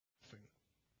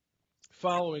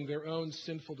following their own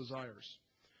sinful desires.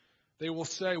 They will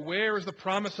say, "Where is the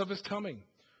promise of his coming?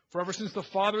 For ever since the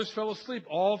fathers fell asleep,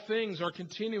 all things are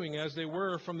continuing as they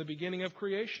were from the beginning of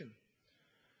creation."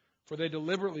 For they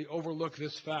deliberately overlook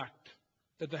this fact,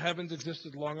 that the heavens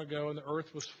existed long ago, and the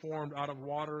earth was formed out of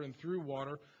water and through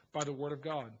water by the word of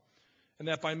God, and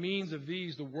that by means of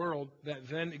these the world that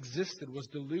then existed was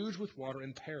deluged with water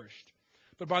and perished.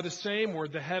 But by the same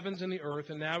word the heavens and the earth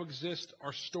and now exist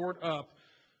are stored up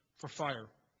for fire,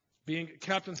 being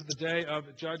kept unto the day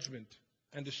of judgment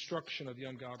and destruction of the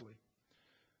ungodly.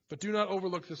 But do not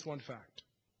overlook this one fact,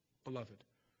 beloved,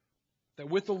 that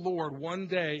with the Lord 1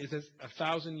 day is as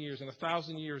 1,000 years, and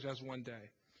 1,000 years as 1 day.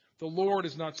 The Lord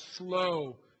is not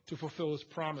slow to fulfill his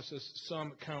promise, as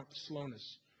some count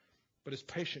slowness, but is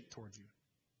patient toward you,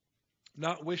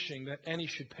 not wishing that any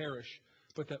should perish,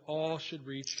 but that all should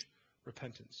reach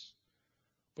repentance.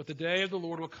 But the day of the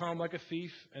Lord will come like a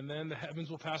thief, and then the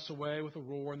heavens will pass away with a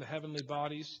roar, and the heavenly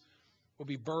bodies will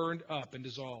be burned up and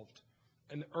dissolved,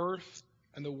 and the earth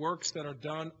and the works that are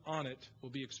done on it will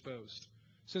be exposed.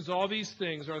 Since all these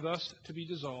things are thus to be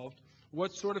dissolved,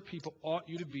 what sort of people ought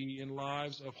you to be in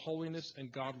lives of holiness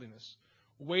and godliness,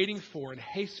 waiting for and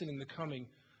hastening the coming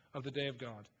of the day of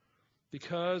God,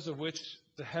 because of which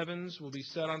the heavens will be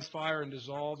set on fire and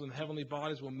dissolved, and the heavenly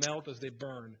bodies will melt as they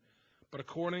burn. But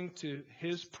according to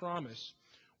his promise,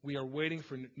 we are waiting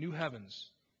for new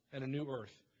heavens and a new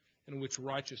earth in which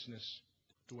righteousness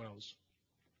dwells.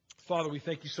 Father, we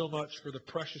thank you so much for the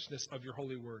preciousness of your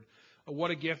holy word.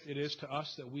 What a gift it is to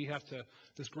us that we have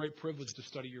this great privilege to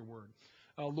study your word.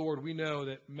 Lord, we know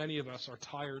that many of us are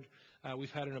tired.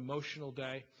 We've had an emotional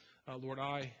day. Lord,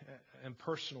 I am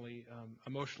personally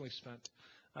emotionally spent.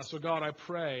 So God, I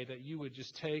pray that you would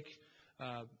just take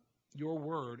your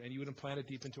word and you would implant it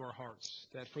deep into our hearts,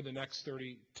 that for the next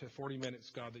 30 to 40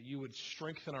 minutes, God, that you would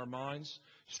strengthen our minds,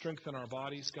 strengthen our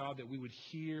bodies, God, that we would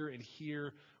hear and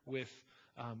hear with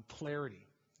clarity.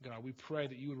 God, we pray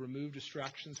that you would remove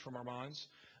distractions from our minds.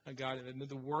 And God, and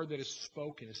the word that is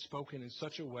spoken in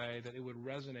such a way that it would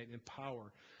resonate in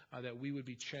power, that we would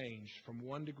be changed from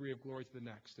one degree of glory to the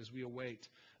next as we await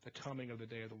the coming of the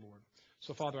day of the Lord.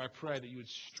 So, Father, I pray that you would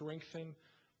strengthen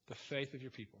the faith of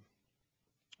your people.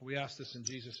 We ask this in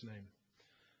Jesus' name.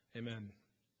 Amen.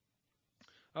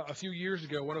 A few years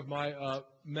ago, one of my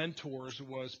mentors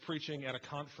was preaching at a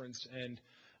conference, and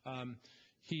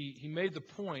he made the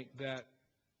point that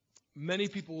many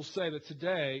people will say that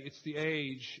today it's the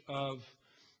age of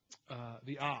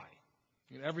the eye.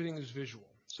 You know, everything is visual.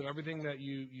 So everything that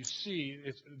you see,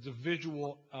 it's a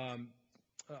visual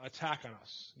attack on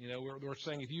us. You know, we're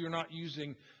saying if you're not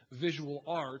using visual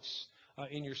arts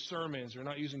in your sermons, or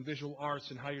not using visual arts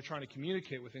in how you're trying to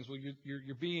communicate with things, well,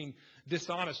 you're being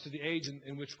dishonest to the age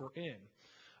in which we're in.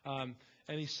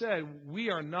 And he said, we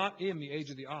are not in the age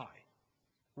of the eye.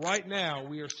 Right now,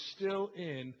 we are still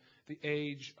in the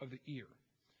age of the ear.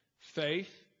 Faith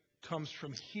comes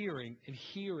from hearing, and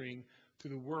hearing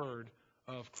through the word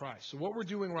of Christ. So what we're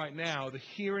doing right now, the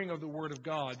hearing of the word of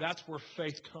God, that's where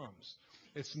faith comes.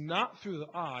 It's not through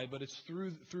the eye, but it's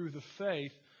through the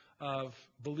faith of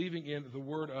believing in the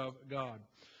word of God.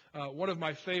 One of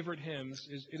my favorite hymns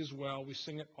is It Is Well. We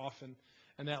sing it often.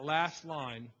 And that last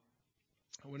line,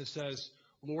 when it says,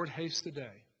 Lord, haste the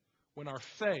day when our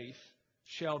faith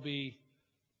shall be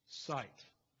sight,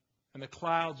 and the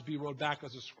clouds be rolled back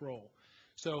as a scroll.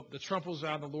 So the trump will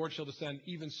sound, the Lord shall descend,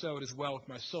 even so it is well with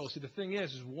my soul. See, the thing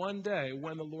is one day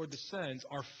when the Lord descends,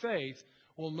 our faith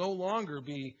will no longer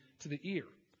be to the ear,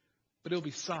 but it'll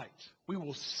be sight. We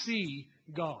will see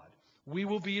God. We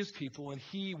will be his people, and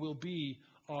he will be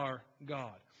our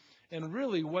God. And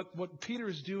really what Peter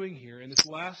is doing here in this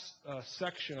last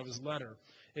section of his letter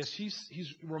is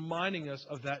he's reminding us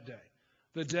of that day.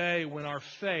 The day when our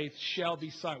faith shall be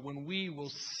sight, when we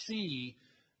will see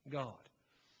God.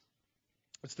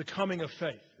 It's the coming of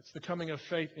faith. It's the coming of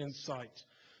faith in sight.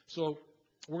 So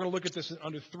we're going to look at this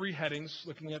under three headings,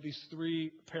 looking at these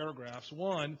three paragraphs.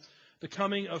 One, the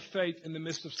coming of faith in the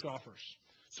midst of scoffers.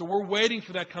 So we're waiting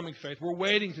for that coming faith. We're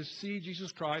waiting to see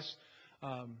Jesus Christ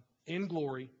in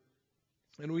glory,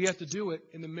 and we have to do it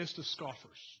in the midst of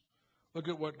scoffers. Look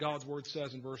at what God's word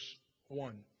says in verse 1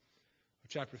 of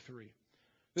chapter 3.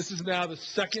 This is now the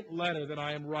second letter that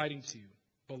I am writing to you,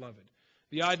 beloved.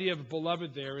 The idea of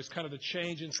beloved there is kind of the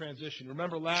change in transition.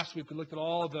 Remember last week we looked at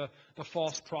all the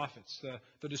false prophets,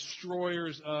 the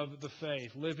destroyers of the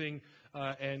faith, living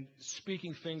and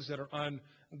speaking things that are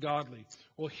ungodly.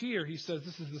 Well, here he says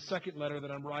this is the second letter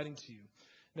that I'm writing to you.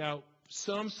 Now,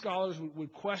 some scholars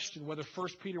would question whether 1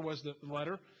 Peter was the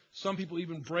letter. Some people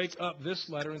even break up this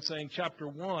letter and saying chapter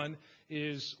 1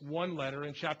 is one letter,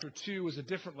 and chapter 2 is a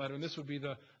different letter, and this would be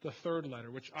the third letter,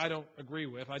 which I don't agree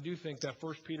with. I do think that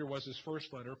 1 Peter was his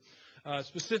first letter,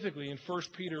 specifically in 1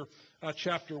 Peter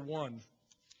chapter 1.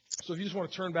 So if you just want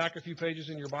to turn back a few pages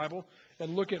in your Bible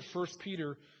and look at 1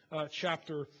 Peter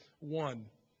chapter 1,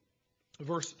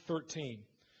 verse 13.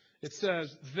 It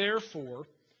says,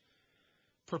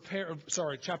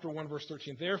 chapter 1, verse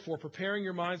 13. Therefore, preparing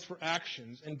your minds for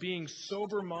actions and being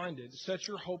sober-minded, set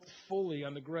your hope fully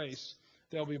on the grace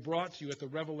that will be brought to you at the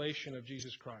revelation of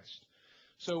Jesus Christ.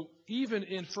 So even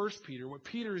in 1 Peter, what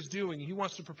Peter is doing, he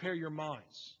wants to prepare your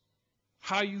minds.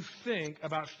 How you think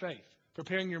about faith.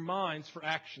 Preparing your minds for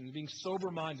action, being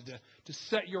sober-minded, to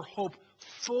set your hope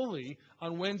fully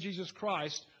on when Jesus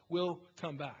Christ will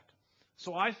come back.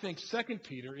 So I think 2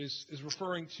 Peter is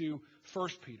referring to 1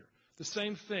 Peter. The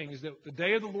same thing is that the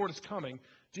day of the Lord is coming.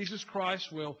 Jesus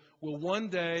Christ will one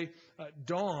day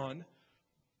dawn.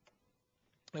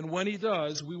 And when he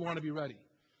does, we want to be ready.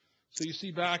 So you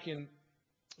see back in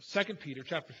 2 Peter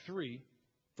chapter 3,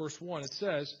 verse 1, it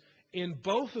says, in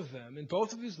both of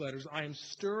these letters, I am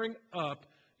stirring up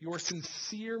your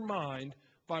sincere mind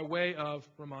by way of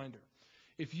reminder.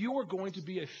 If you are going to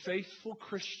be a faithful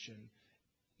Christian,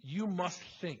 you must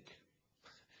think.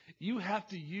 You have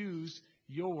to use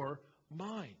your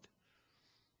mind.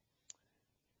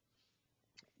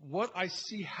 What I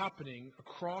see happening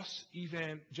across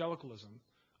evangelicalism,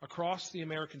 across the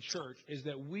American church, is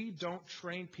that we don't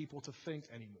train people to think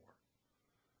anymore.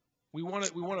 We want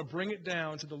to bring it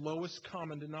down to the lowest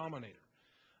common denominator.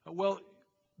 Well,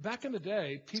 back in the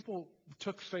day, people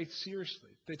took faith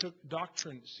seriously. They took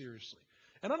doctrine seriously.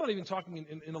 And I'm not even talking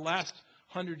in the last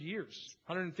 100 years,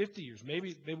 150 years.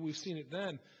 Maybe we've seen it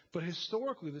then. But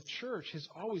historically, the church has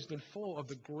always been full of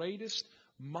the greatest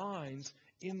minds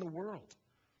in the world.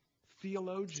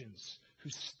 Theologians who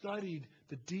studied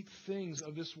the deep things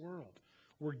of this world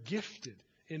were gifted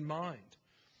in mind.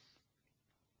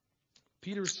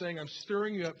 Peter is saying, I'm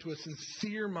stirring you up to a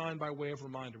sincere mind by way of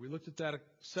reminder. We looked at that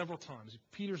several times.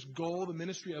 Peter's goal, the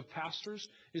ministry of pastors,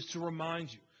 is to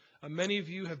remind you. Many of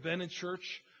you have been in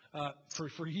church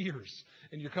for years.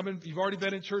 And you've already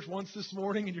been in church once this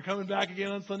morning, and you're coming back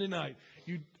again on Sunday night.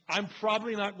 I'm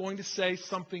probably not going to say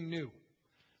something new.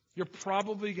 You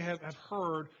probably have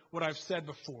heard what I've said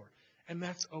before. And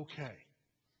that's okay.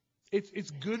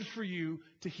 It's good for you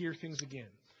to hear things again.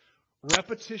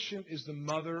 Repetition is the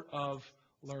mother of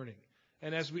learning.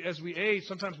 And as we age,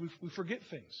 sometimes we forget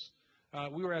things.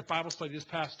 We were at Bible study this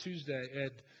past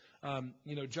Tuesday,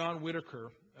 and John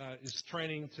Whitaker is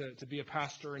training to be a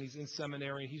pastor, and he's in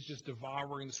seminary, and he's just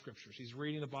devouring the Scriptures. He's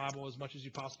reading the Bible as much as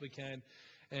you possibly can.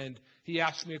 And he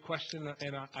asked me a question,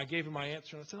 and I gave him my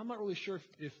answer. And I said, I'm not really sure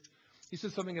if he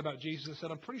said something about Jesus. I said,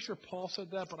 I'm pretty sure Paul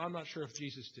said that, but I'm not sure if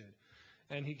Jesus did.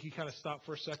 And he kind of stopped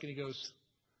for a second. He goes,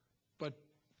 but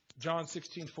John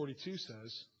 16:42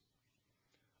 says,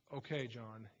 okay,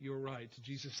 John, you're right.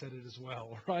 Jesus said it as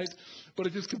well, right? But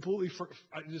it just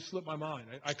it slipped my mind.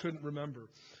 I couldn't remember.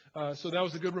 So that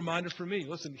was a good reminder for me.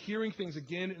 Listen, hearing things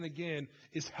again and again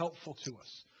is helpful to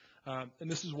us.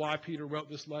 And this is why Peter wrote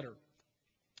this letter.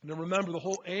 Now remember, the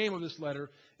whole aim of this letter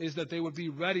is that they would be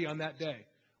ready on that day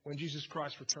when Jesus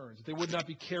Christ returns. That they would not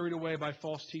be carried away by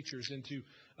false teachers into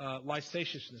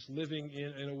licentiousness, living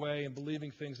in a way and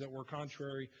believing things that were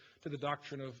contrary to the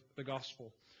doctrine of the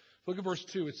gospel. Look at verse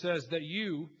 2. It says that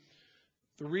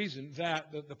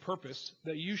the purpose,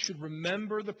 that you should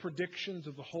remember the predictions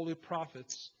of the holy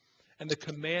prophets and the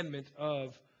commandment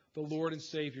of the Lord and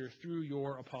Savior through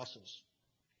your apostles.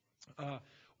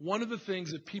 One of the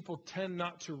things that people tend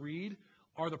not to read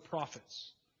are the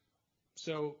prophets.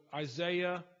 So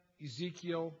Isaiah,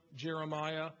 Ezekiel,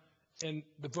 Jeremiah, and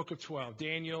the book of 12,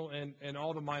 Daniel, and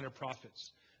all the minor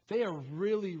prophets. They are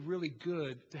really, really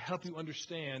good to help you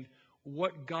understand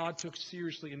what God took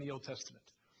seriously in the Old Testament.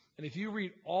 And if you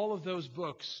read all of those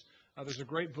books, there's a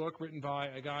great book written by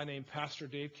a guy named Pastor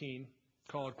Dave Keene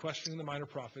called Questioning the Minor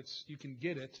Prophets. You can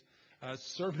get it.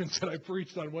 Sermons that I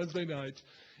preached on Wednesday nights.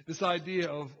 This idea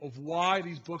of why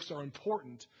these books are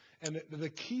important. And the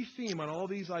key theme on all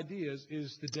these ideas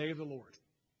is the day of the Lord.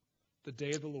 The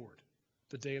day of the Lord.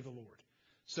 The day of the Lord.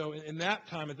 So in that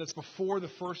time, that's before the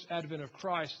first advent of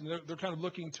Christ, and they're kind of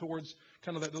looking towards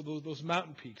kind of those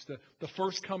mountain peaks, the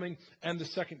first coming and the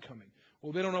second coming.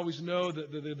 Well, they don't always know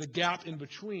the gap in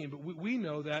between, but we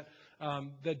know that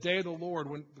that day of the Lord,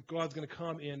 when God's going to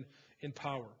come in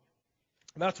power.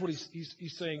 And that's what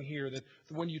he's saying here, that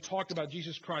when you talk about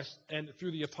Jesus Christ and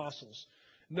through the apostles,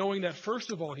 knowing that,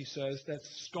 first of all, he says that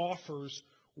scoffers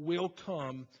will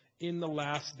come in the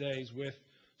last days with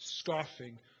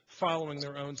scoffing, following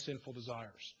their own sinful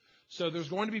desires. So there's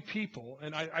going to be people,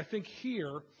 and I think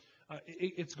here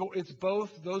it's both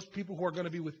those people who are going to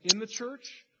be within the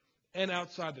church and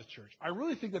outside the church. I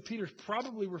really think that Peter's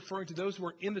probably referring to those who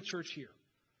are in the church here,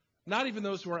 not even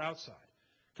those who are outside.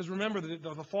 Because remember,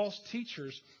 the false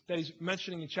teachers that he's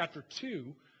mentioning in chapter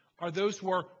 2 are those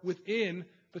who are within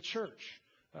the church.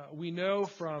 We know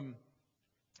from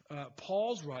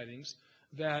Paul's writings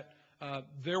that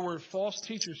there were false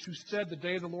teachers who said the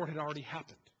day of the Lord had already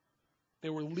happened. They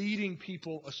were leading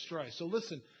people astray. So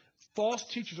listen, false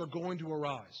teachers are going to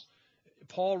arise.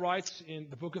 Paul writes in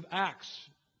the book of Acts,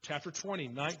 chapter 20,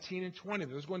 19 and 20,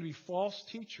 there's going to be false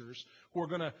teachers who are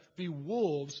going to be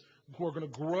wolves who are going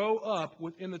to grow up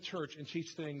within the church and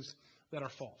teach things that are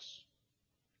false.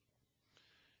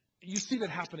 You see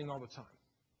that happening all the time.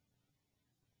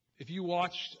 If you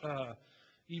watched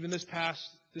even this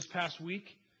past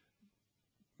week,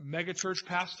 megachurch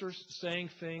pastors saying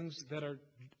things that are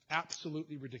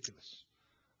absolutely ridiculous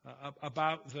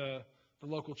about the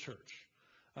local church.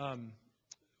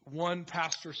 One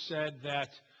pastor said that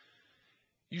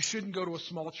you shouldn't go to a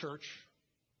small church.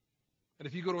 And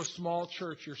if you go to a small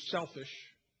church, you're selfish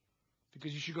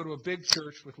because you should go to a big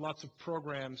church with lots of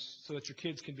programs so that your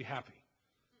kids can be happy.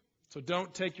 So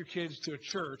don't take your kids to a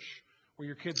church where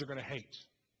your kids are going to hate.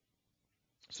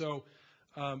 So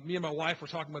me and my wife were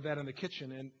talking about that in the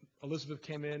kitchen, and Elizabeth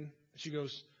came in. She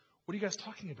goes, "What are you guys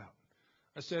talking about?"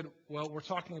 I said, "Well, we're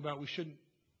talking about we shouldn't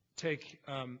take."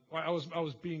 I was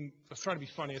trying to be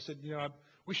funny. I said,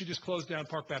 we should just close down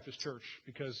Park Baptist Church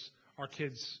because our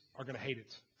kids are going to hate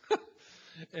it.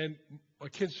 And my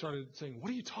kids started saying,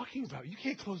 "What are you talking about? You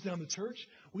can't close down the church.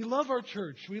 We love our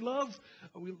church. We love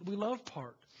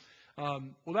Park."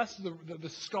 Well, that's the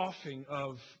scoffing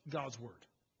of God's word,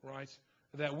 right?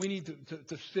 That we need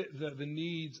to fit the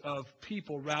needs of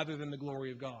people rather than the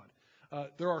glory of God.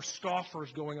 There are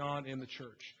scoffers going on in the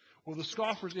church. Well, the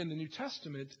scoffers in the New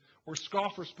Testament were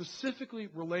scoffers specifically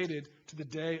related to the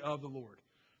day of the Lord.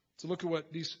 So look at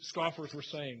what these scoffers were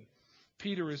saying.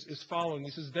 Peter is following.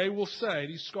 He says, they will say,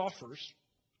 these scoffers,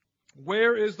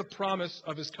 where is the promise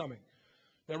of his coming?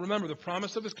 Now remember, the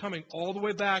promise of his coming all the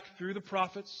way back through the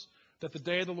prophets, that the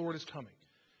day of the Lord is coming.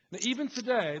 Now even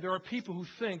today, there are people who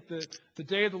think that the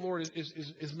day of the Lord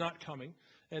is not coming,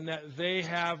 and that they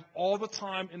have all the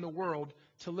time in the world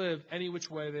to live any which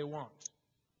way they want.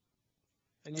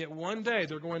 And yet one day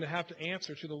they're going to have to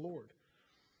answer to the Lord.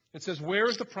 It says, where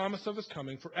is the promise of his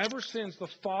coming? For ever since the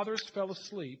fathers fell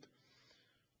asleep,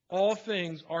 all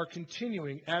things are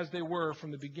continuing as they were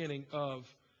from the beginning of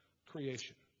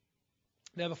creation.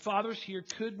 Now the fathers here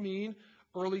could mean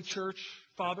early church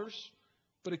fathers,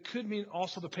 but it could mean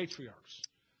also the patriarchs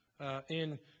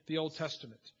in the Old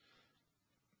Testament.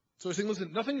 So he's saying,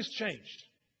 listen, nothing has changed.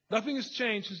 Nothing has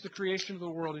changed since the creation of the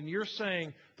world, and you're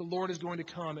saying the Lord is going to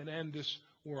come and end this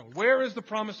world. Where is the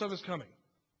promise of his coming?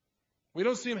 We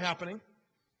don't see him happening.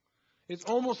 It's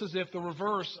almost as if the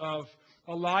reverse of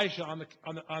Elijah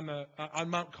on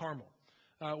Mount Carmel,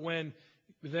 when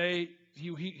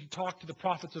he talked to the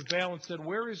prophets of Baal and said,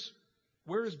 "Where is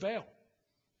Baal?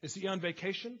 Is he on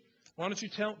vacation? Why don't you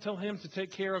tell him to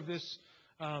take care of this?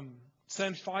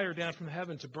 Send fire down from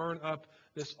heaven to burn up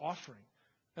this offering."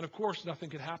 And of course, nothing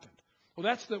could happen. Well,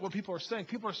 that's what people are saying.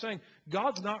 People are saying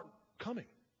God's not coming.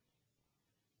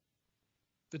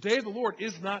 The day of the Lord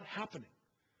is not happening.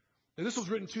 Now, this was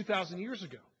written 2,000 years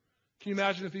ago. Can you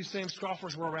imagine if these same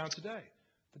scoffers were around today?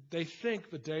 They think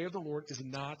the day of the Lord is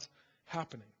not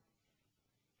happening.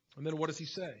 And then what does he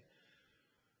say?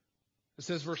 It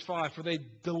says, verse 5, for they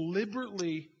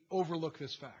deliberately overlook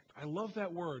this fact. I love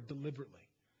that word, deliberately.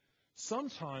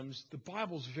 Sometimes the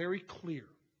Bible's very clear.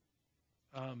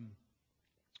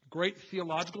 Great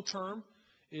theological term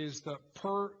is the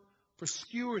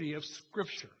perspicuity of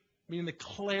Scripture, meaning the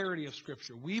clarity of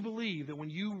Scripture. We believe that when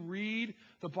you read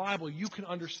the Bible, you can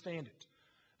understand it.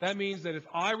 That means that if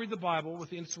I read the Bible with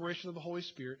the inspiration of the Holy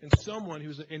Spirit and someone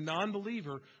who's a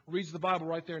non-believer reads the Bible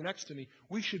right there next to me,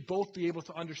 we should both be able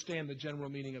to understand the general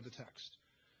meaning of the text.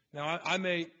 Now, I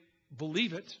may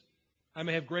believe it. I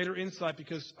may have greater insight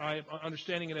because I'm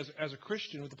understanding it as a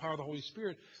Christian with the power of the Holy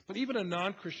Spirit. But even a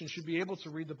non-Christian should be able to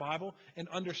read the Bible and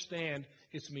understand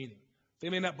its meaning. They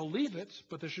may not believe it,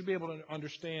 but they should be able to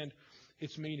understand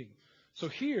its meaning. So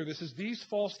here, this is these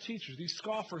false teachers, these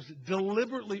scoffers,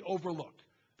 deliberately overlook.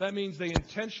 That means they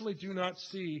intentionally do not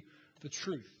see the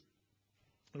truth.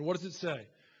 And what does it say?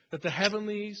 That the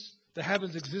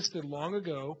heavens existed long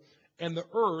ago, and the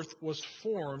earth was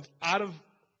formed out of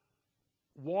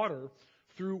water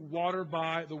through water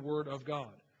by the word of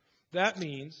God. That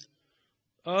means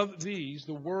of these,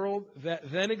 the world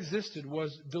that then existed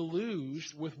was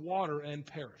deluged with water and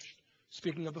perished.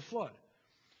 speaking of the flood.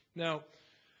 Now,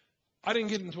 I didn't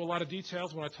get into a lot of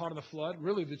details when I taught on the flood.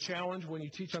 Really, the challenge when you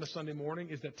teach on a Sunday morning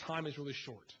is that time is really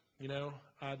short. You know,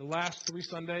 the last 3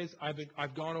 Sundays,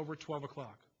 I've gone over 12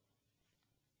 o'clock.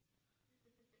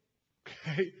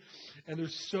 Okay? And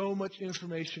there's so much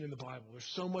information in the Bible.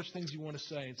 There's so much things you want to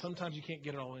say, and sometimes you can't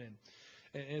get it all in.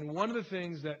 And one of the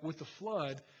things that with the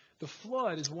flood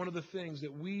is one of the things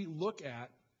that we look at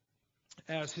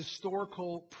as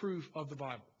historical proof of the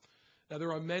Bible. Now,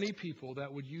 there are many people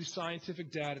that would use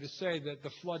scientific data to say that the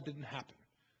flood didn't happen,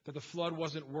 that the flood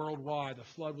wasn't worldwide. The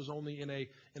flood was only in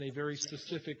a very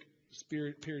specific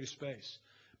period of space.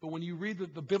 But when you read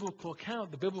the biblical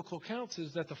account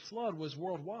says that the flood was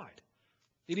worldwide.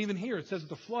 And even here, it says that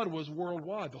the flood was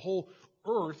worldwide. The whole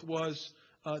earth was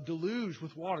deluged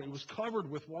with water. It was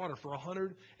covered with water for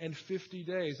 150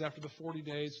 days after the 40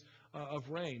 days of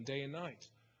rain, day and night.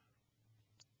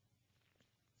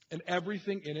 And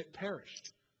everything in it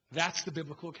perished. That's the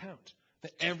biblical account.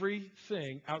 That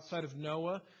everything outside of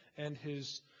Noah and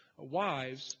his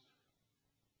wives,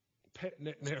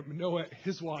 Noah,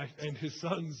 his wife, and his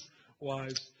sons'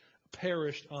 wives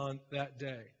perished on that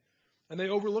day. And they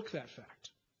overlook that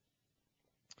fact.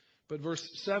 But verse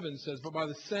 7 says, "But by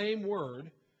the same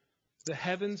word, the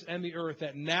heavens and the earth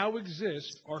that now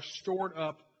exist are stored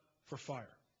up for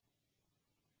fire,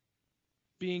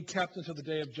 being kept until the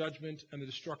day of judgment and the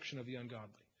destruction of the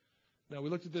ungodly." Now, we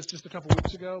looked at this just a couple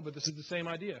weeks ago, but this is the same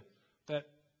idea. That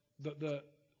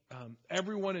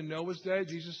everyone in Noah's day,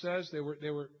 Jesus says, they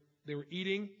were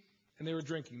eating and they were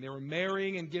drinking. They were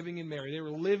marrying and giving in marriage. They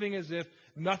were living as if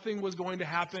nothing was going to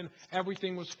happen.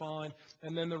 Everything was fine.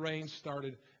 And then the rain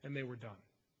started and they were done.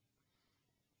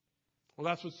 Well,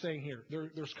 that's what's saying here.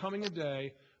 There's coming a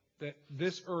day that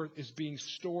this earth is being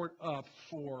stored up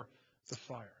for the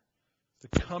fire. The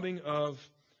coming of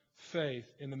faith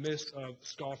in the midst of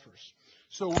scoffers.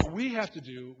 So what we have to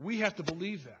do, we have to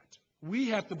believe that. We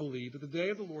have to believe that the day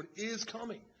of the Lord is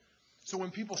coming. So when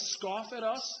people scoff at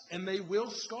us, and they will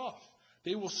scoff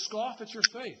at your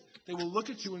faith. They will look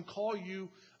at you and call you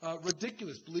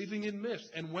ridiculous, believing in myths.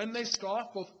 And when they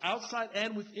scoff, both outside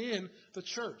and within the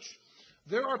church,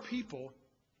 there are people,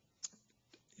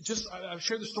 I've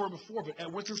shared this story before, but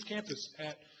at Winters campus,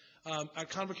 at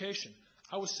Convocation,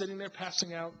 I was sitting there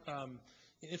passing out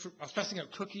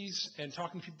cookies and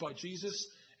talking to people about Jesus,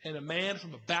 and a man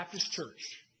from a Baptist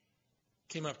church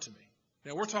came up to me.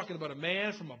 Now, we're talking about a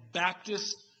man from a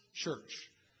Baptist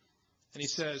church. And he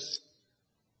says,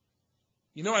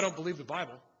 "You know I don't believe the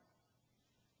Bible."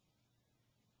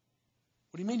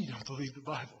 "What do you mean you don't believe the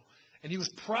Bible?" And he was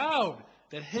proud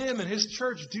that him and his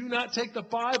church do not take the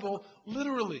Bible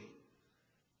literally.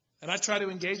 And I tried to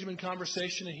engage him in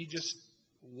conversation, and he just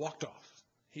walked off.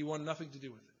 He wanted nothing to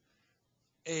do with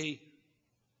it. A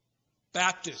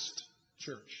Baptist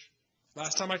church.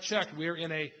 Last time I checked, we're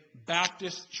in a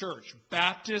Baptist church.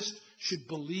 Baptists should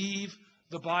believe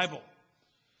the Bible.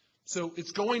 So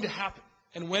it's going to happen.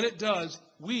 And when it does,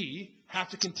 we have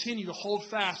to continue to hold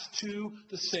fast to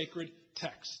the sacred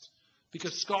text.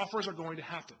 Because scoffers are going to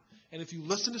happen. And if you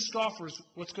listen to scoffers,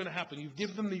 what's going to happen? You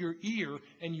give them your ear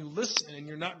and you listen and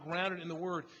you're not grounded in the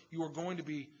Word, you are going to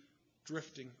be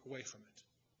drifting away from it.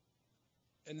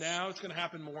 And now it's going to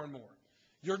happen more and more.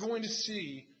 You're going to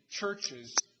see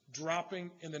churches dropping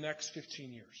in the next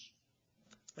 15 years.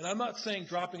 And I'm not saying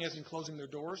dropping as in closing their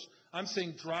doors. I'm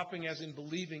saying dropping as in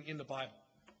believing in the Bible.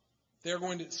 They're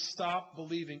going to stop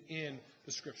believing in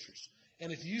the Scriptures.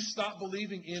 And if you stop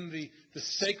believing in the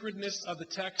sacredness of the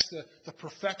text, the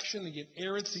perfection, the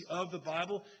inerrancy of the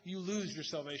Bible, you lose your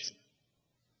salvation.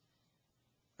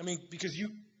 I mean, because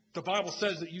the Bible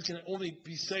says that you can only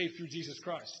be saved through Jesus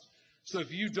Christ. So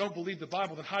if you don't believe the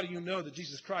Bible, then how do you know that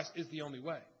Jesus Christ is the only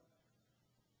way?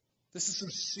 This is some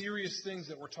serious things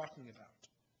that we're talking about.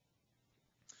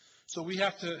 So we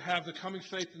have to have the coming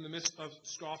faith in the midst of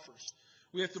scoffers.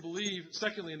 We have to believe,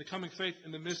 secondly, in the coming faith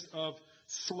in the midst of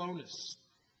slowness.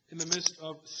 In the midst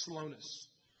of slowness.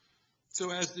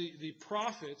 So as the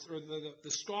prophets or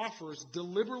the scoffers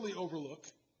deliberately overlook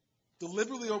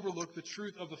the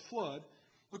truth of the flood,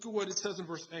 look at what it says in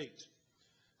verse 8.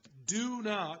 Do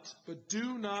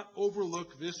not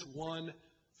overlook this one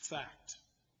fact.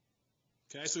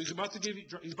 Okay, so he's about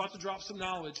to drop some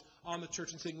knowledge on the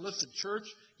church and saying, listen, church,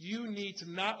 you need to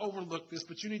not overlook this,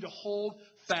 but you need to hold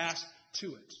fast to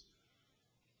it.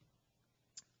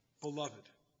 Beloved,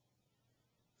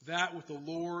 that with the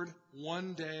Lord,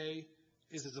 one day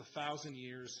is as 1,000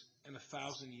 years, and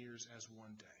 1,000 years as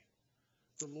one day.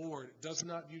 The Lord does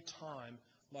not view time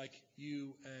like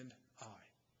you and I.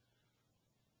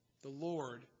 The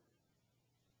Lord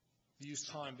views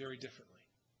time very differently.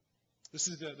 This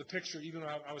is the picture, even when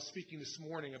I was speaking this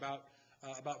morning about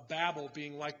Babel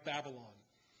being like Babylon.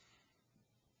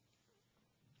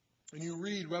 When you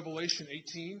read Revelation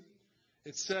 18,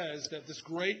 it says that this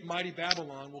great mighty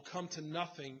Babylon will come to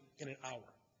nothing in an hour.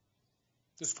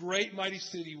 This great mighty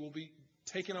city will be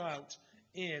taken out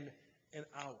in an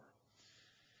hour.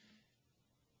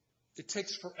 It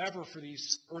takes forever for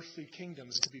these earthly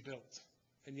kingdoms to be built,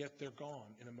 and yet they're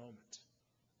gone in a moment.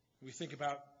 We think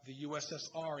about the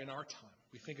USSR in our time.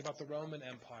 We think about the Roman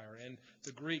Empire and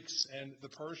the Greeks and the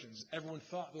Persians. Everyone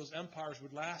thought those empires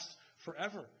would last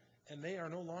forever, and they are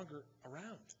no longer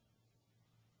around.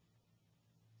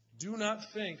 Do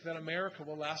not think that America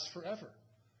will last forever.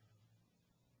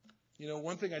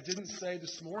 One thing I didn't say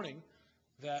this morning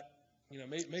that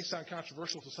may sound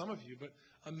controversial to some of you, but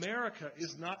America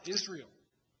is not Israel.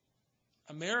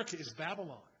 America is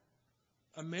Babylon.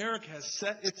 America has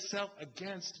set itself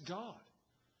against God.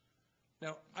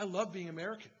 Now, I love being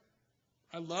American.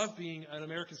 I love being an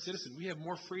American citizen. We have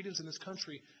more freedoms in this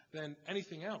country than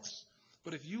anything else.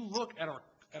 But if you look at our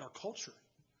culture,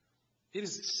 it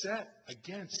is set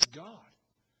against God.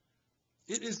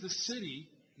 It is the city,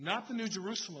 not the New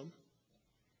Jerusalem.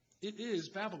 It is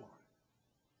Babylon.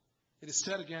 It is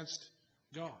set against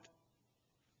God.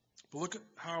 But look at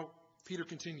how Peter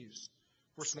continues.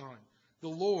 Verse 9. The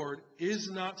Lord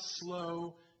is not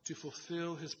slow to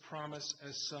fulfill his promise,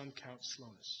 as some count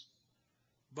slowness,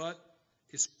 but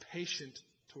is patient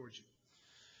towards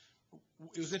you.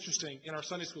 It was interesting. In our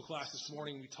Sunday school class this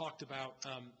morning, we talked about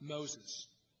Moses.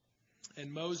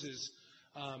 And Moses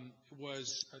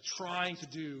was trying to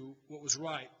do what was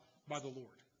right by the Lord.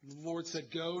 The Lord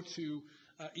said, go to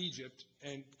Egypt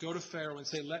and go to Pharaoh and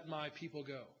say, let my people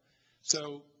go.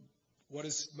 So what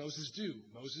does Moses do?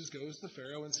 Moses goes to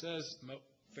Pharaoh and says,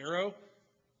 Pharaoh,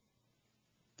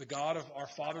 the God of our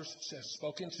fathers has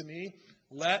spoken to me.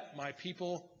 Let my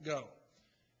people go.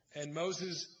 And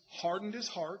Moses hardened his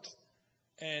heart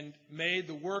and made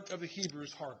the work of the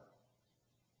Hebrews harder.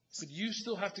 He said, you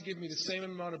still have to give me the same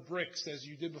amount of bricks as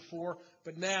you did before,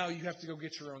 but now you have to go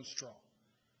get your own straw.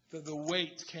 The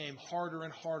weight came harder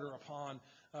and harder upon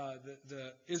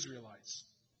the Israelites.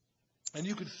 And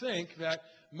you could think that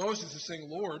Moses is saying,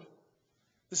 Lord,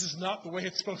 this is not the way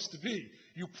it's supposed to be.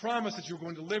 You promised that you were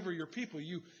going to deliver your people.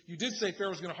 You did say Pharaoh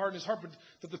was going to harden his heart, but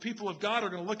that the people of God are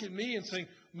going to look at me and say,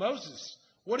 Moses,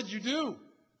 what did you do?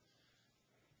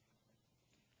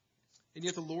 And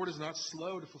yet the Lord is not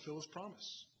slow to fulfill his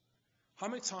promise. How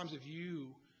many times have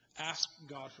you asked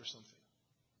God for something?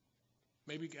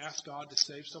 Maybe ask God to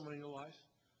save someone in your life.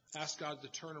 Ask God to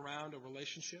turn around a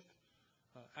relationship.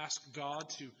 Ask God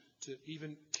to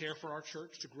even care for our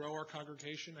church, to grow our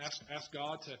congregation. Ask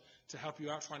God to help you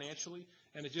out financially.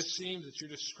 And it just seems that you're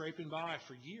just scraping by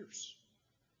for years.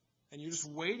 And you're just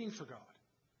waiting for God.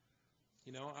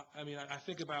 I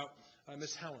think about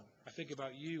Miss Helen. I think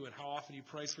about you and how often you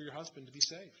prayed for your husband to be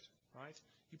saved, right?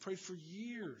 You prayed for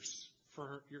years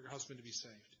for your husband to be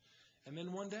saved. And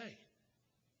then one day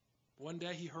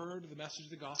he heard the message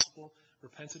of the gospel,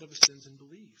 repented of his sins, and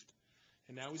believed.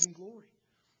 And now he's in glory,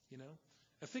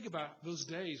 And think about those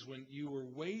days when you were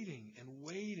waiting and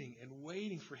waiting and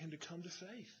waiting for him to come to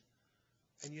faith.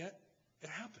 And yet it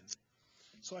happened.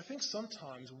 So I think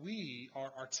sometimes we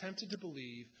are tempted to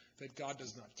believe that God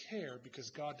does not care because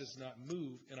God does not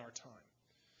move in our time.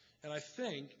 And I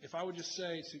think if I would just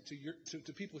say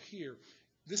to people here,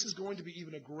 this is going to be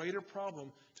even a greater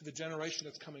problem to the generation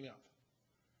that's coming up.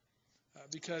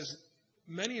 Because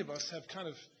many of us have kind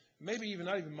of, maybe even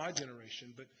not even my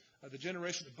generation, but the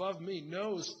generation above me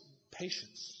knows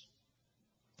patience.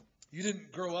 You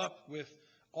didn't grow up with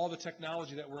all the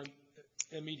technology that were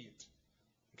immediate.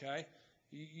 Okay?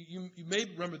 You may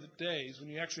remember the days when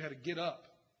you actually had to get up,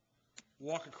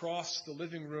 walk across the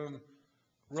living room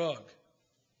rug,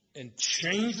 and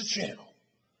change the channel.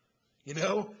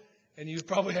 And you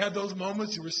probably had those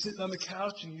moments. You were sitting on the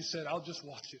couch and you said, I'll just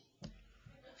watch it.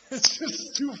 It's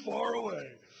just too far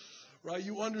away. Right?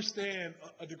 You understand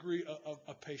a degree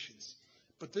of patience.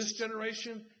 But this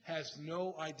generation has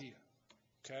no idea.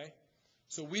 Okay?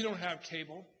 So we don't have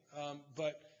cable,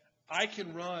 but I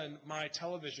can run my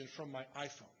television from my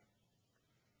iPhone.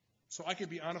 So I could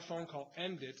be on a phone call,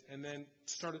 end it, and then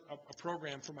start a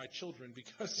program for my children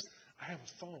because I have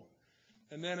a phone.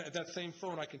 And then at that same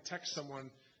phone, I can text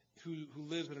someone who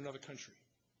lives in another country.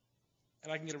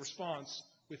 And I can get a response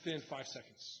within 5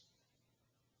 seconds.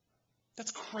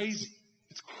 That's crazy.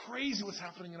 It's crazy what's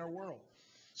happening in our world.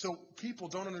 So people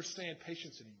don't understand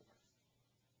patience anymore.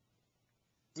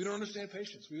 We don't understand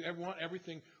patience. We want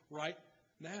everything right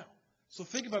now. So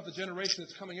think about the generation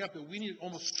that's coming up that we need to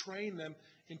almost train them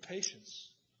in patience.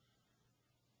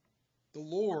 The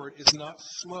Lord is not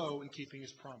slow in keeping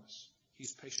his promise.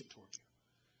 He's patient towards you.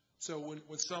 So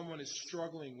when someone is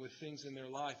struggling with things in their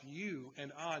life, you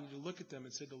and I need to look at them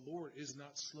and say, the Lord is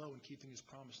not slow in keeping his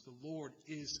promise. The Lord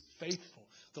is faithful.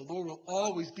 The Lord will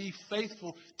always be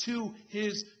faithful to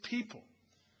his people.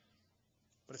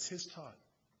 But it's his time,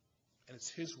 and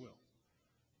it's his will.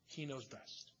 He knows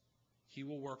best. He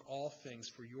will work all things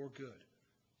for your good,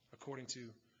 according to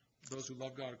those who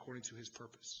love God, according to his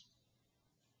purpose.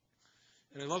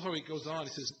 And I love how he goes on. He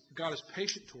says, God is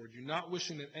patient toward you, not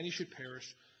wishing that any should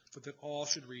perish, but that all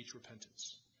should reach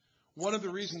repentance. One of the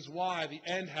reasons why the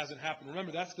end hasn't happened,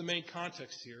 remember, that's the main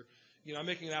context here. I'm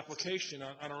making an application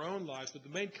on our own lives, but the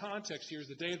main context here is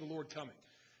the day of the Lord coming.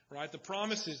 Right? The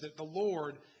promise is that the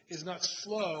Lord is not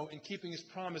slow in keeping his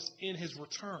promise in his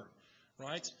return.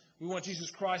 Right? We want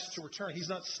Jesus Christ to return. He's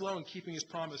not slow in keeping his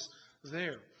promise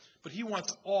there. But he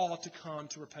wants all to come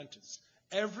to repentance.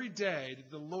 Every day that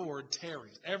the Lord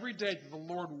tarries, every day that the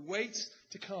Lord waits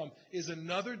to come is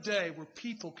another day where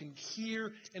people can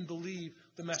hear and believe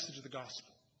the message of the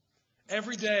gospel.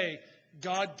 Every day,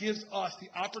 God gives us the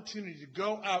opportunity to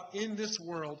go out in this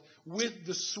world with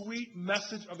the sweet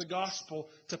message of the gospel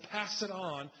to pass it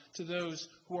on to those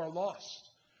who are lost.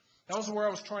 That was where I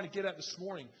was trying to get at this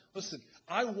morning. Listen,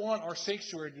 I want our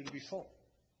sanctuary to be full.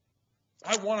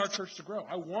 I want our church to grow.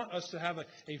 I want us to have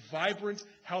a vibrant,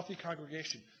 healthy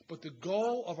congregation. But the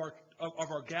goal of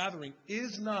our gathering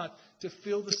is not to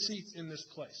fill the seats in this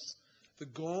place. The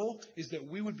goal is that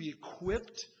we would be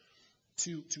equipped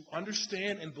to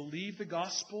understand and believe the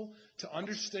gospel, to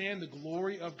understand the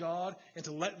glory of God, and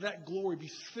to let that glory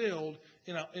be filled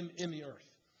in the earth.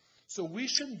 So we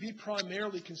shouldn't be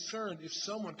primarily concerned if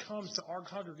someone comes to our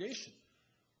congregation.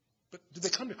 But do they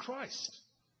come to Christ?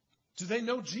 Do they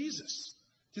know Jesus?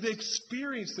 Do they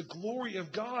experience the glory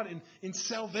of God in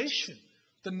salvation,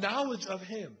 the knowledge of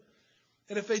him?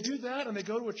 And if they do that and they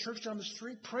go to a church down the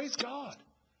street, praise God.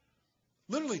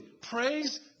 Literally,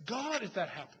 praise God if that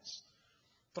happens.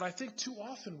 But I think too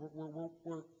often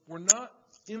we're not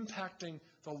impacting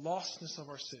the lostness of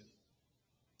our city.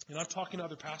 And I'm talking to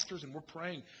other pastors and we're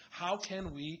praying, how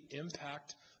can we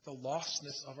impact the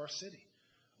lostness of our city?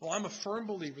 Well, I'm a firm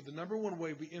believer the number one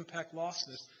way we impact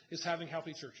lostness is having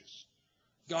healthy churches.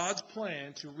 God's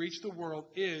plan to reach the world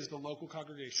is the local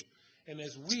congregation. And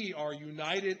as we are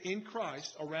united in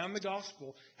Christ around the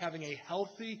gospel, having a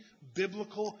healthy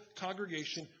biblical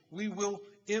congregation, we will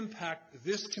impact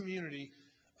this community,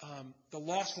 the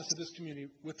lostness of this community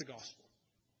with the gospel.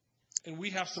 And we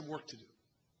have some work to do.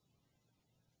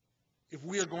 If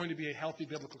we are going to be a healthy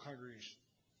biblical congregation,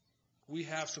 we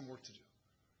have some work to do.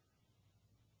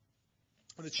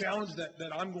 And the challenge that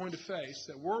I'm going to face,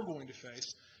 that we're going to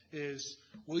face, is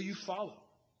will you follow?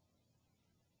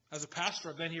 As a pastor,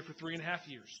 I've been here for 3.5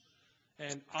 years.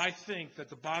 And I think that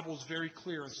the Bible is very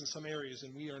clear in some areas,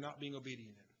 and we are not being obedient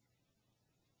in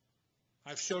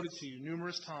it. I've showed it to you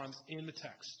numerous times in the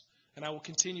text, and I will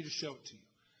continue to show it to you.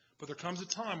 But there comes a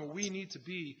time where we need to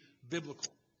be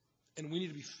biblical, and we need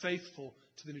to be faithful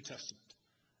to the New Testament.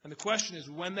 And the question is,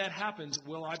 when that happens,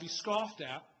 will I be scoffed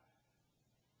at,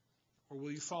 or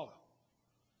will you follow?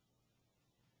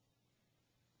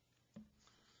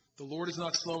 The Lord is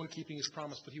not slow in keeping his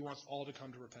promise, but he wants all to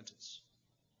come to repentance.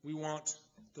 We want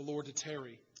the Lord to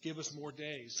tarry, give us more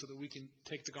days so that we can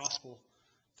take the gospel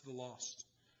to the lost.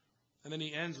 And then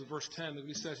he ends with verse 10 that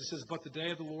he says, but the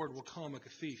day of the Lord will come like a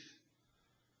thief.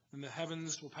 And the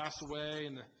heavens will pass away,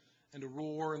 and the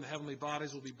roar, and the heavenly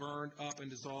bodies will be burned up and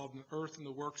dissolved, and the earth and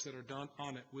the works that are done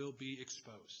on it will be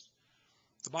exposed.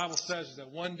 The Bible says that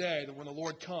one day, that when the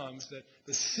Lord comes, that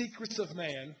the secrets of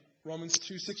man, Romans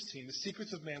 2:16, the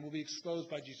secrets of man will be exposed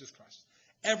by Jesus Christ.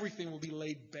 Everything will be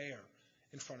laid bare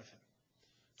in front of him.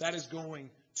 That is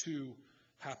going to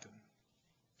happen.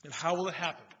 And how will it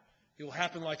happen? It will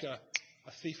happen like a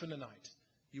thief in the night.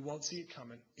 You won't see it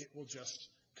coming. It will just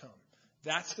come.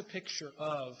 That's the picture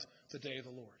of the day of the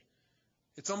Lord.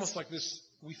 It's almost like this.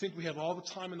 We think we have all the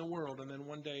time in the world, and then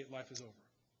one day life is over.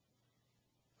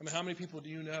 I mean, how many people do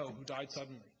you know who died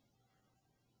suddenly?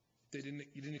 You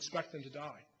didn't expect them to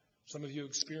die. Some of you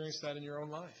experienced that in your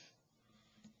own life.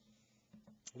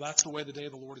 Well, that's the way the day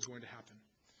of the Lord is going to happen.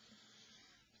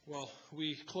 Well,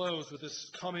 we close with the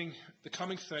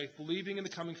coming faith, believing in the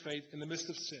coming faith in the midst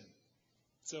of sin.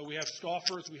 So we have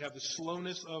scoffers, we have the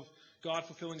slowness of God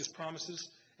fulfilling his promises,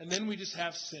 and then we just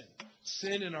have sin.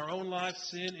 Sin in our own lives,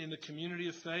 sin in the community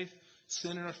of faith,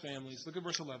 sin in our families. Look at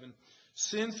verse 11.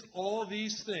 Since all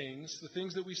these things, the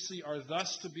things that we see, are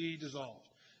thus to be dissolved.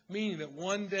 Meaning that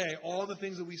one day, all the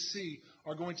things that we see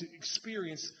are going to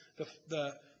experience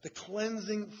the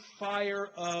cleansing fire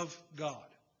of God.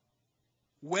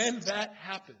 When that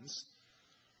happens,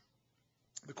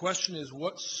 the question is,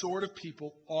 what sort of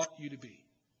people ought you to be?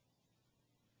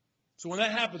 So when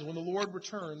that happens, when the Lord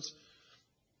returns,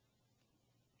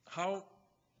 what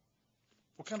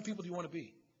kind of people do you want to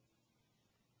be?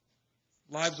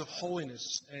 Lives of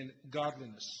holiness and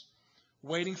godliness,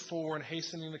 waiting for and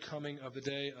hastening the coming of the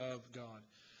day of God.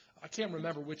 I can't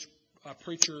remember which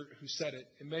preacher who said it.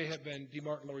 It may have been D.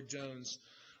 Martin Lloyd-Jones.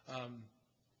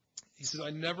 He says,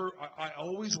 I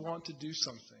always want to do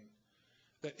something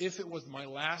that if it was my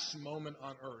last moment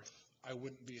on earth, I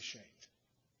wouldn't be ashamed.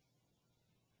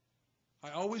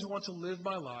 I always want to live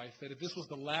my life that if this was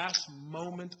the last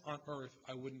moment on earth,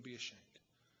 I wouldn't be ashamed.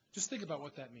 Just think about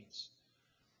what that means.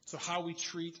 So how we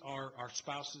treat our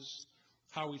spouses,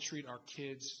 how we treat our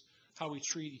kids, how we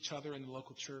treat each other in the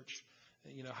local church,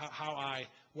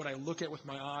 what I look at with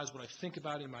my eyes, what I think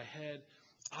about in my head.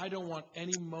 I don't want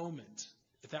any moment,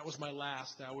 if that was my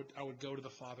last, that I would go to the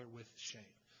Father with shame.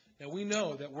 Now we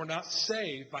know that we're not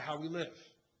saved by how we live.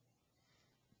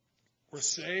 We're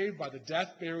saved by the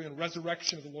death, burial, and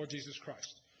resurrection of the Lord Jesus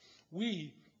Christ.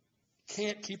 We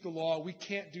can't keep the law. We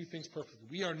can't do things perfectly.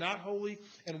 We are not holy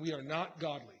and we are not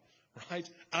godly, right?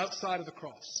 Outside of the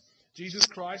cross. Jesus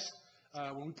Christ,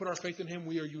 when we put our faith in him,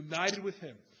 we are united with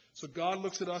him. So God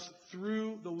looks at us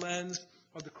through the lens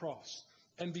of the cross.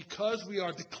 And because we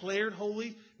are declared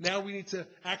holy, now we need to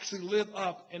actually live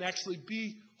up and actually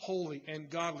be holy and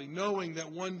godly, knowing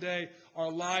that one day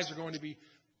our lives are going to be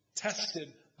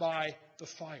tested by the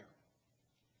fire.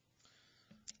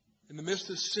 In the midst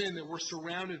of sin that we're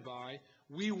surrounded by,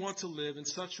 we want to live in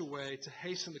such a way to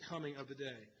hasten the coming of the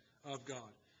day of God.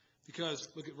 Because,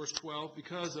 look at verse 12,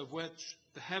 because of which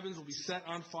the heavens will be set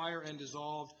on fire and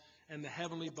dissolved, and the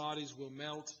heavenly bodies will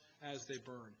melt as they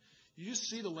burn. You just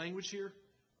see the language here?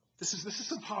 This is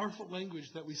some powerful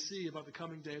language that we see about the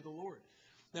coming day of the Lord.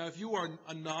 Now, if you are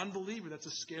a non-believer, that's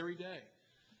a scary day.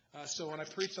 So when I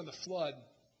preached on the flood,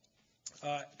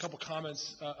 a couple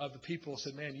comments of the people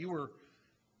said, man, you were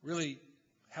really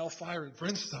hellfire and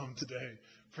brimstone today,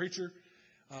 preacher.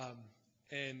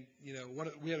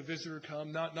 We had a visitor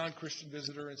come, non-Christian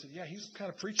visitor, and said, yeah, he's kind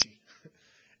of preachy.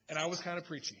 And I was kind of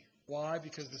preachy. Why?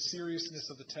 Because the seriousness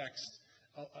of the text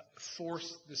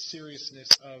forced the seriousness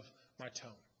of my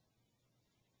tone.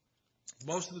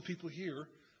 Most of the people here,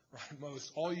 right,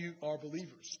 all you are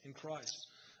believers in Christ.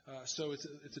 So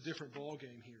it's a different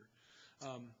ballgame here.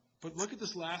 But look at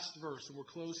this last verse, and we'll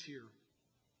close here.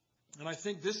 And I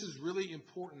think this is really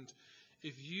important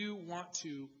if you want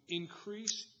to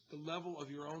increase the level of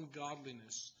your own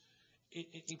godliness,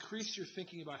 increase your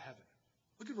thinking about heaven.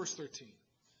 Look at verse 13.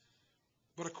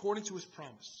 But according to his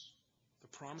promise, the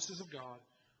promises of God,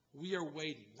 we are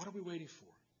waiting. What are we waiting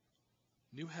for?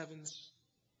 New heavens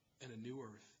and a new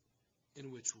earth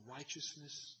in which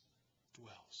righteousness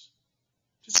dwells.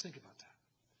 Just think about that.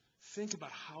 Think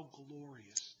about how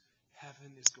glorious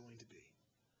heaven is going to be.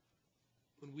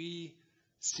 When we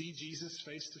see Jesus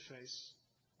face to face,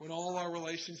 when all our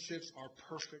relationships are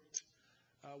perfect,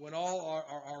 when all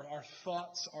our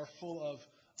thoughts are full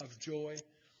of joy,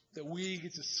 that we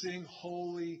get to sing,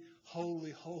 holy,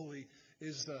 holy, holy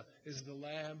is the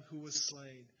Lamb who was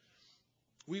slain.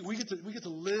 We get to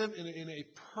live in a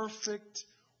perfect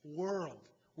world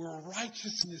where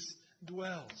righteousness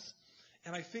dwells.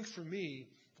 And I think for me,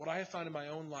 what I have found in my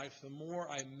own life, the more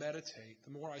I meditate,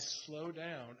 the more I slow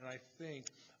down and I think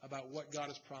about what God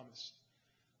has promised.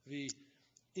 The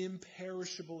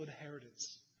imperishable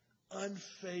inheritance,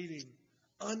 unfading,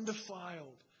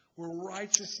 undefiled, where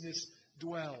righteousness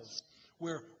dwells,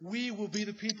 where we will be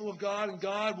the people of God and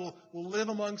God will live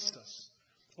amongst us.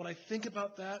 When I think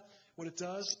about that, what it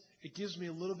does, it gives me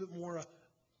a little bit more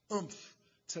oomph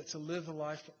to live the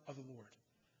life of the Lord.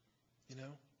 You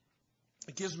know?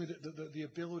 It gives me the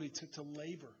ability to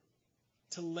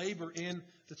labor in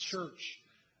the church,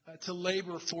 to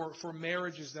labor for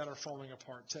marriages that are falling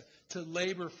apart, to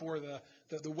labor for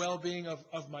the well-being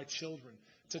of my children,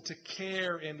 to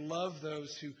care and love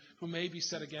those who may be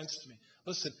set against me.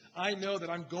 Listen, I know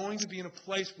that I'm going to be in a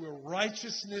place where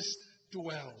righteousness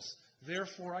dwells.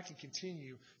 Therefore, I can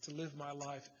continue to live my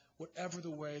life whatever the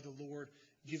way the Lord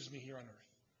gives me here on earth.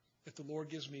 If the Lord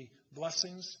gives me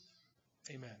blessings,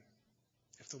 amen.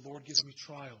 If the Lord gives me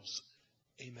trials,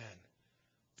 amen.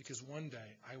 Because one day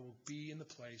I will be in the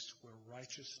place where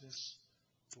righteousness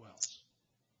dwells.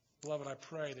 Beloved, I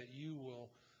pray that you will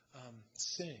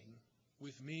sing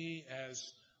with me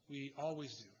as we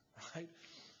always do, right?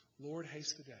 Lord,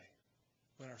 haste the day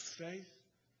when our faith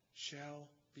shall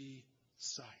be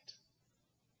sight,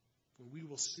 when we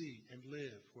will see and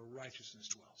live where righteousness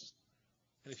dwells.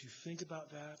 And if you think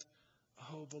about that,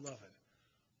 oh, beloved,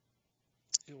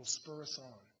 It will spur us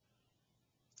on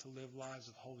to live lives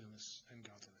of holiness and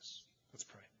godliness. Let's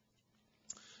pray.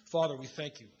 Father, we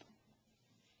thank you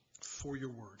for your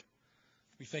word.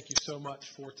 We thank you so much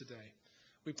for today.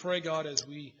 We pray, God, as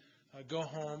we go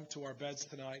home to our beds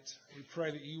tonight, we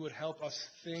pray that you would help us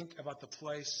think about the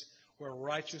place where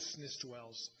righteousness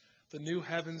dwells, the new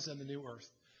heavens and the new earth.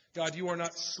 God, you are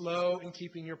not slow in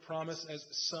keeping your promise as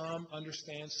some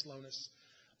understand slowness,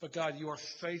 but God, you are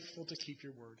faithful to keep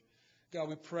your word. God,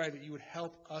 we pray that you would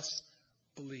help us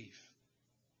believe.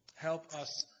 Help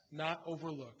us not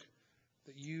overlook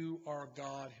that you are a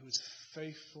God who is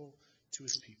faithful to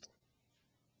his people.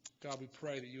 God, we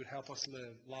pray that you would help us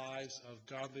live lives of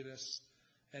godliness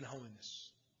and holiness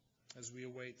as we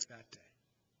await that day.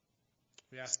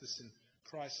 We ask this in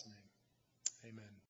Christ's name. Amen.